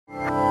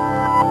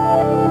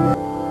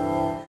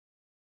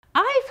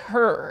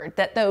heard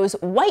that those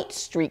white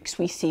streaks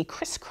we see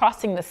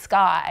crisscrossing the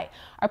sky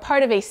are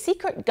part of a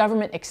secret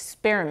government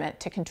experiment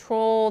to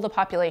control the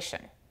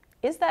population.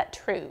 Is that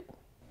true?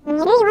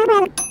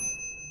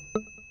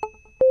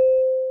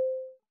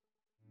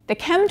 The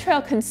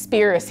chemtrail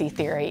conspiracy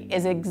theory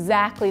is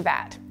exactly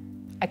that,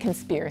 a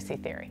conspiracy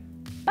theory.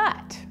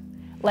 But,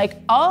 like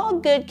all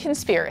good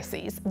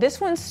conspiracies, this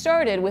one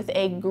started with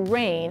a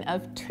grain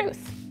of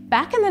truth.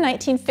 Back in the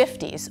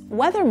 1950s,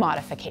 weather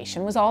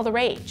modification was all the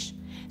rage.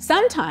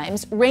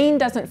 Sometimes rain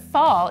doesn't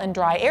fall in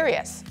dry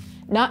areas,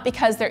 not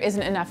because there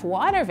isn't enough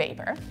water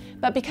vapor,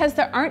 but because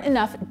there aren't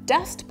enough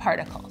dust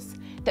particles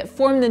that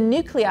form the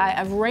nuclei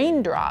of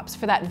raindrops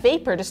for that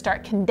vapor to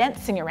start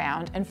condensing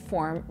around and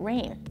form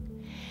rain.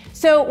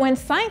 So when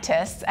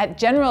scientists at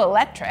General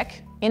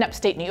Electric in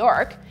upstate New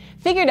York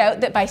figured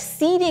out that by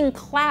seeding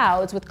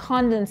clouds with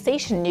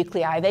condensation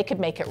nuclei they could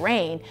make it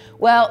rain,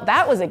 well,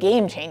 that was a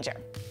game changer.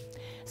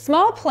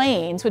 Small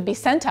planes would be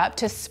sent up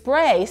to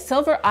spray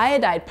silver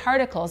iodide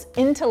particles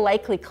into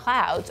likely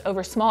clouds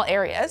over small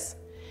areas,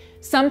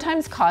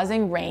 sometimes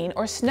causing rain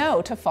or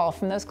snow to fall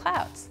from those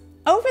clouds.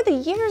 Over the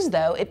years,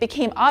 though, it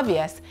became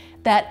obvious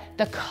that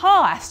the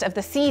cost of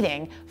the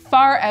seeding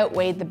far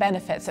outweighed the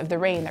benefits of the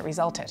rain that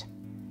resulted.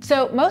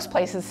 So most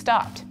places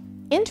stopped.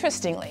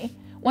 Interestingly,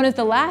 one of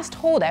the last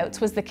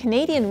holdouts was the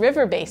Canadian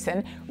River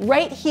Basin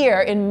right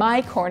here in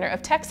my corner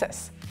of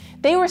Texas.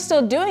 They were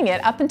still doing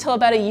it up until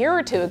about a year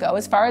or two ago,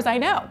 as far as I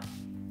know.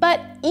 But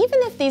even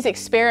if these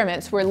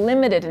experiments were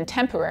limited and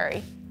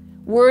temporary,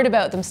 word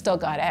about them still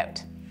got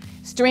out.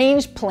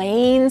 Strange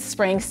planes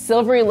spraying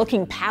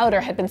silvery-looking powder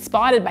had been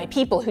spotted by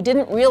people who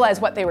didn't realize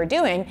what they were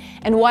doing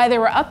and why they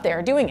were up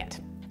there doing it.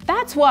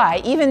 That's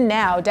why, even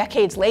now,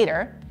 decades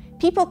later,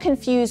 people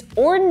confuse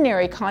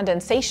ordinary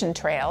condensation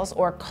trails,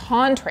 or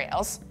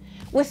contrails,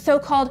 with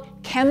so-called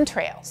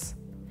chemtrails.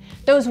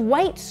 Those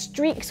white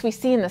streaks we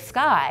see in the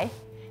sky,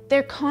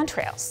 they're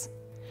contrails.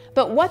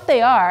 But what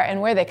they are and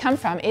where they come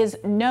from is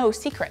no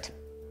secret.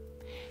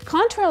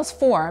 Contrails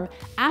form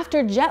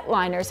after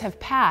jetliners have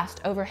passed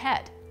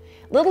overhead.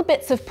 Little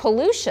bits of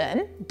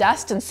pollution,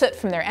 dust and soot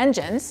from their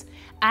engines,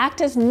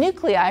 act as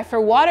nuclei for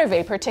water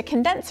vapor to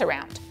condense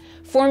around,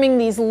 forming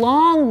these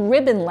long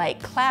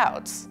ribbon-like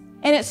clouds.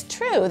 And it's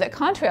true that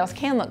contrails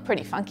can look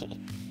pretty funky.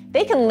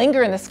 They can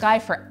linger in the sky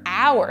for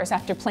hours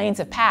after planes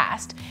have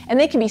passed, and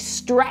they can be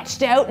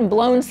stretched out and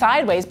blown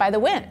sideways by the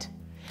wind.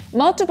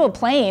 Multiple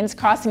planes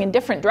crossing in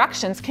different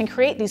directions can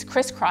create these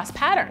crisscross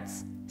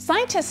patterns.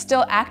 Scientists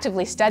still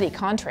actively study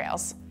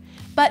contrails,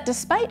 but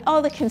despite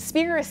all the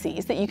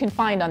conspiracies that you can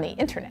find on the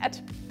internet,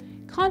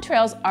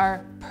 contrails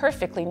are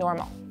perfectly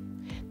normal.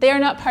 They are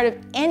not part of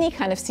any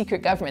kind of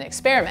secret government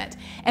experiment,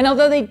 and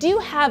although they do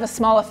have a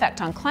small effect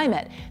on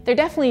climate, they're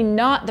definitely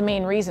not the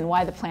main reason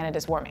why the planet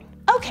is warming.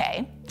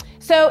 Okay,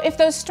 so if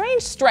those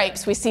strange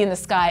stripes we see in the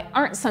sky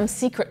aren't some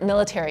secret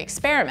military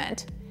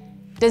experiment,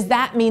 does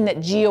that mean that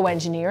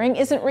geoengineering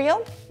isn't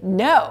real?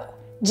 No,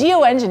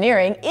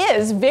 geoengineering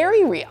is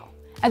very real,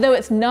 although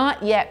it's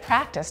not yet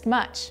practiced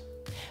much.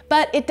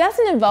 But it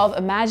doesn't involve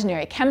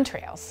imaginary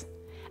chemtrails,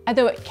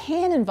 although it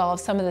can involve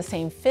some of the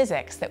same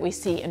physics that we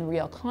see in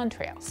real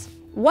contrails.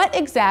 What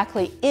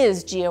exactly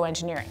is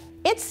geoengineering?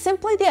 It's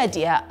simply the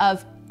idea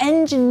of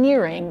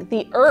engineering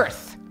the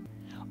Earth,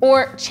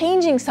 or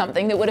changing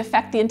something that would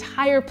affect the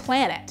entire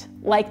planet,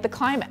 like the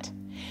climate.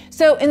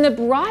 So in the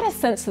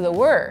broadest sense of the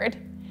word,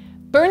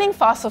 burning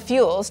fossil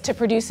fuels to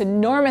produce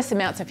enormous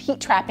amounts of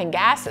heat-trapping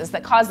gases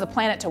that cause the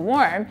planet to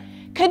warm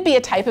could be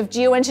a type of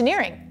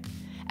geoengineering,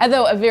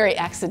 although a very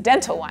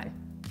accidental one.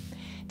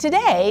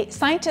 Today,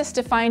 scientists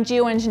define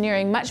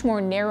geoengineering much more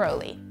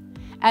narrowly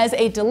as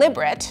a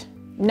deliberate,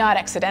 not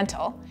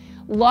accidental,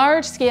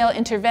 large-scale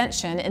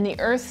intervention in the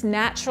Earth's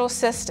natural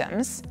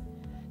systems,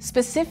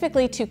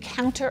 specifically to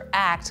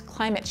counteract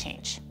climate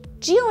change.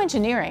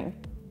 Geoengineering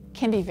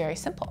can be very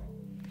simple.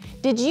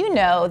 Did you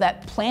know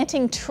that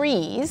planting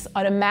trees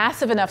on a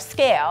massive enough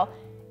scale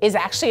is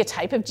actually a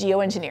type of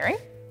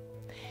geoengineering?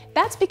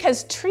 That's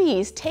because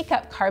trees take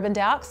up carbon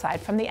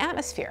dioxide from the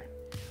atmosphere,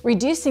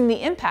 reducing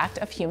the impact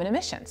of human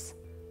emissions.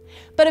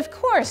 But of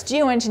course,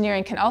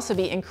 geoengineering can also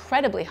be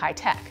incredibly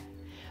high-tech.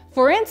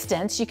 For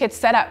instance, you could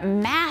set up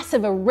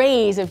massive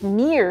arrays of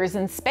mirrors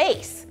in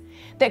space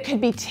that could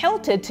be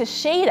tilted to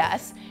shade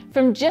us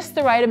from just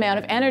the right amount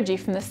of energy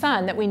from the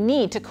sun that we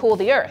need to cool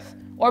the Earth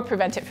or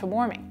prevent it from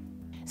warming.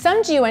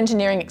 Some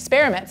geoengineering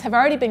experiments have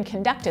already been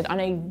conducted on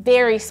a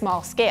very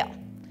small scale.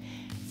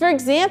 For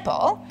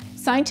example,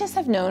 scientists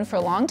have known for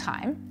a long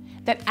time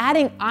that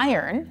adding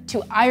iron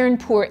to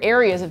iron-poor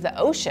areas of the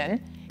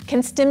ocean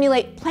can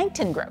stimulate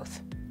plankton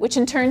growth, which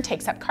in turn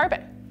takes up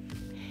carbon.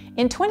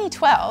 In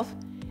 2012,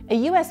 a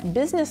US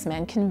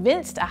businessman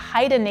convinced a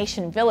Haida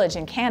Nation village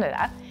in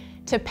Canada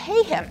to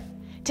pay him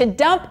to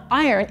dump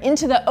iron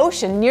into the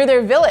ocean near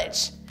their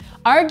village,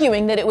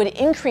 arguing that it would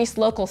increase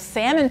local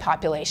salmon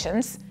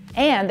populations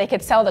and they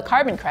could sell the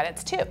carbon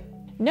credits too.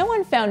 No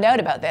one found out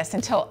about this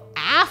until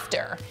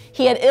after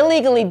he had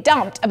illegally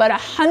dumped about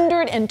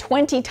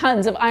 120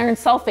 tons of iron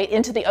sulfate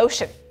into the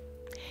ocean.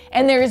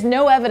 And there is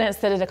no evidence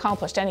that it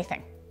accomplished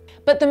anything.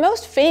 But the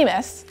most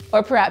famous,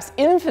 or perhaps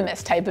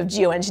infamous type of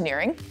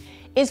geoengineering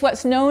is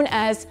what's known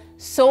as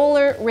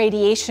solar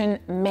radiation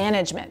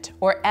management,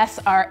 or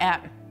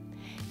SRM.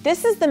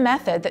 This is the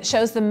method that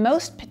shows the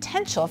most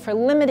potential for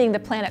limiting the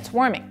planet's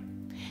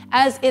warming,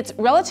 as it's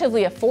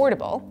relatively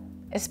affordable,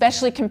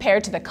 especially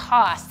compared to the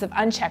costs of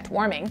unchecked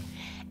warming,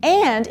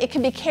 and it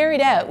can be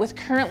carried out with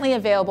currently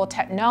available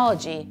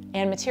technology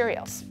and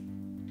materials.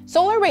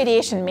 Solar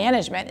radiation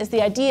management is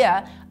the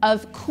idea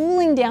of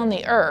cooling down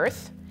the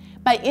Earth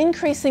by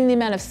increasing the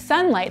amount of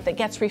sunlight that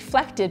gets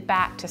reflected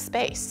back to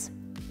space.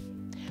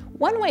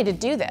 One way to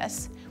do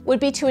this would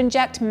be to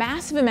inject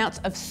massive amounts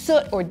of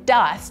soot or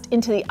dust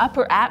into the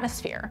upper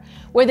atmosphere,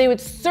 where they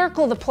would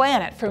circle the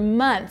planet for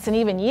months and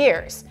even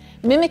years,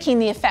 mimicking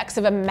the effects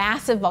of a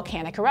massive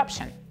volcanic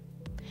eruption.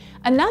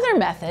 Another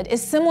method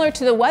is similar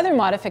to the weather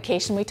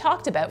modification we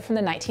talked about from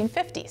the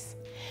 1950s.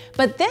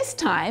 But this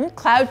time,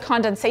 cloud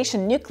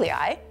condensation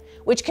nuclei,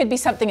 which could be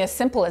something as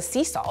simple as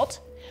sea salt,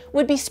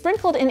 would be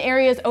sprinkled in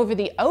areas over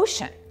the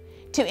ocean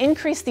to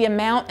increase the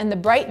amount and the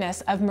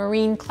brightness of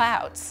marine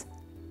clouds.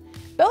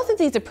 Both of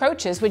these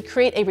approaches would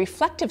create a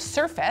reflective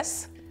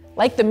surface,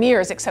 like the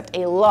mirrors except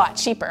a lot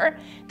cheaper,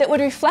 that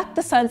would reflect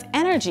the sun's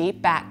energy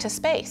back to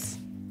space.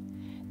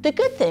 The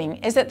good thing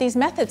is that these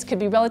methods could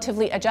be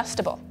relatively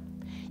adjustable.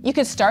 You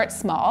could start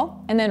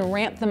small and then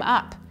ramp them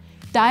up,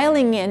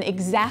 dialing in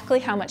exactly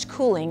how much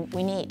cooling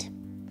we need.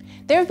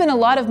 There have been a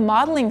lot of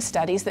modeling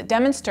studies that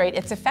demonstrate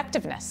its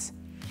effectiveness.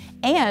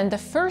 And the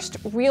first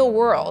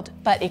real-world,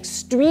 but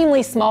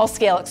extremely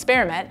small-scale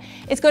experiment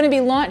is going to be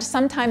launched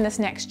sometime this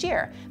next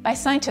year by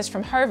scientists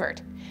from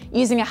Harvard,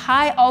 using a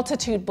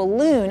high-altitude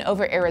balloon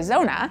over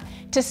Arizona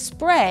to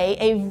spray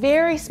a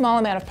very small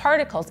amount of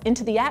particles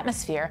into the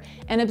atmosphere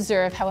and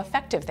observe how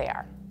effective they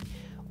are.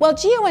 While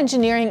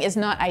geoengineering is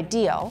not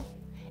ideal,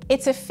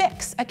 it's a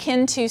fix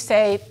akin to,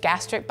 say,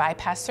 gastric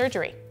bypass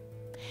surgery.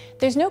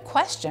 There's no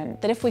question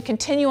that if we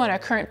continue on our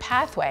current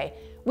pathway,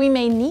 we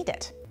may need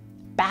it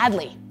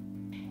badly.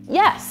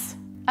 Yes,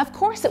 of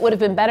course it would have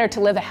been better to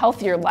live a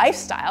healthier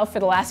lifestyle for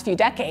the last few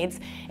decades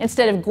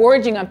instead of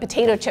gorging on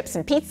potato chips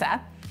and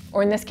pizza,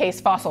 or in this case,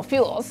 fossil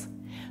fuels.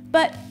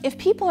 But if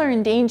people are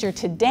in danger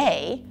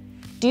today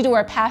due to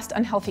our past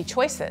unhealthy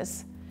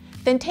choices,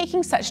 then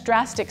taking such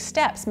drastic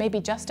steps may be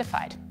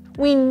justified.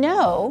 We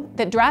know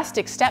that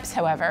drastic steps,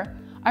 however,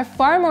 are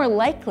far more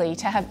likely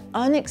to have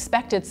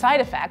unexpected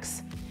side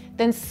effects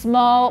than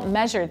small,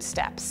 measured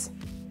steps.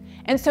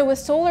 And so with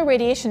solar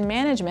radiation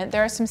management,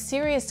 there are some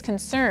serious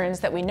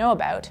concerns that we know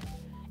about,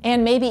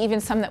 and maybe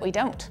even some that we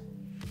don't.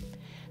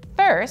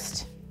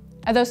 First,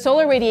 although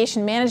solar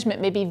radiation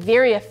management may be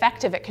very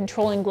effective at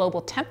controlling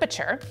global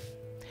temperature,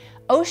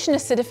 ocean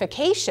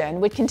acidification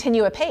would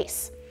continue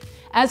apace,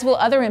 as will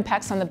other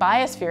impacts on the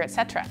biosphere,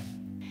 etc.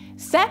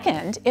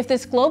 Second, if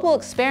this global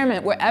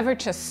experiment were ever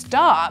to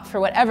stop for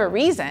whatever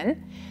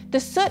reason, the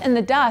soot and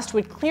the dust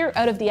would clear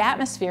out of the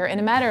atmosphere in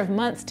a matter of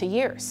months to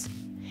years,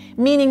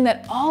 meaning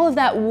that all of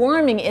that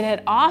warming it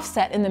had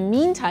offset in the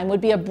meantime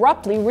would be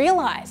abruptly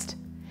realized.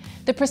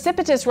 The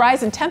precipitous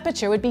rise in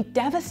temperature would be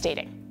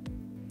devastating.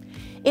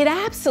 It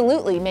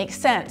absolutely makes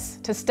sense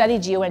to study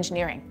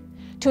geoengineering,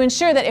 to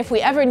ensure that if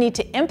we ever need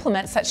to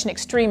implement such an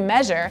extreme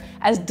measure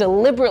as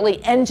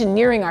deliberately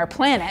engineering our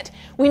planet,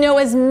 we know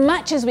as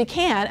much as we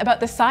can about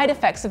the side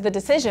effects of the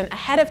decision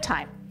ahead of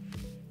time.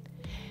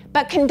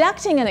 But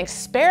conducting an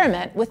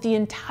experiment with the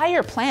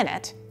entire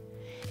planet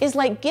is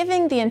like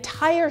giving the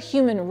entire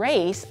human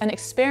race an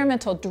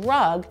experimental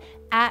drug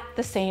at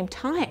the same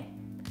time.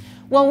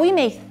 While we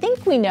may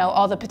think we know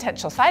all the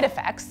potential side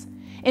effects,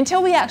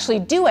 until we actually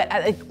do it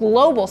at a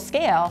global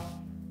scale,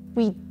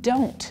 we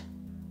don't,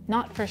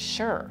 not for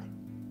sure.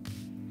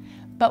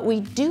 But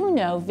we do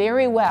know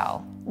very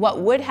well what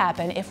would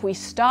happen if we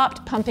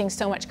stopped pumping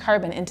so much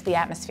carbon into the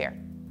atmosphere.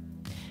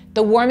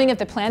 The warming of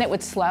the planet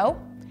would slow,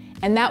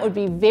 and that would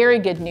be very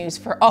good news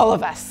for all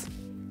of us.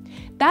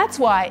 That's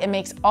why it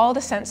makes all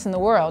the sense in the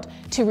world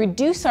to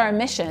reduce our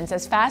emissions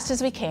as fast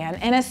as we can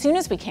and as soon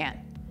as we can.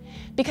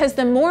 Because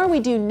the more we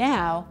do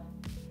now,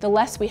 the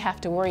less we have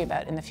to worry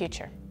about in the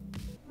future.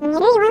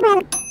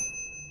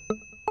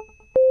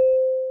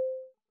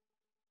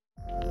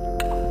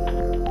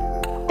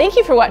 Thank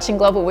you for watching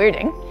Global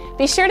Weirding.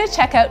 Be sure to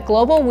check out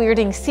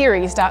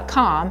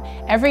globalweirdingseries.com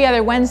every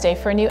other Wednesday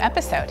for a new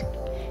episode.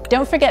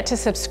 Don't forget to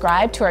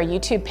subscribe to our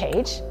YouTube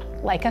page,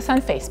 like us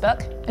on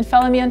Facebook, and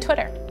follow me on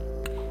Twitter.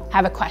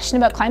 Have a question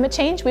about climate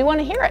change? We want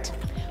to hear it.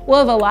 We'll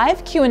have a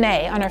live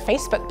Q&A on our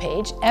Facebook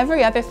page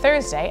every other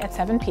Thursday at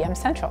 7 p.m.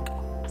 Central.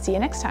 See you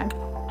next time.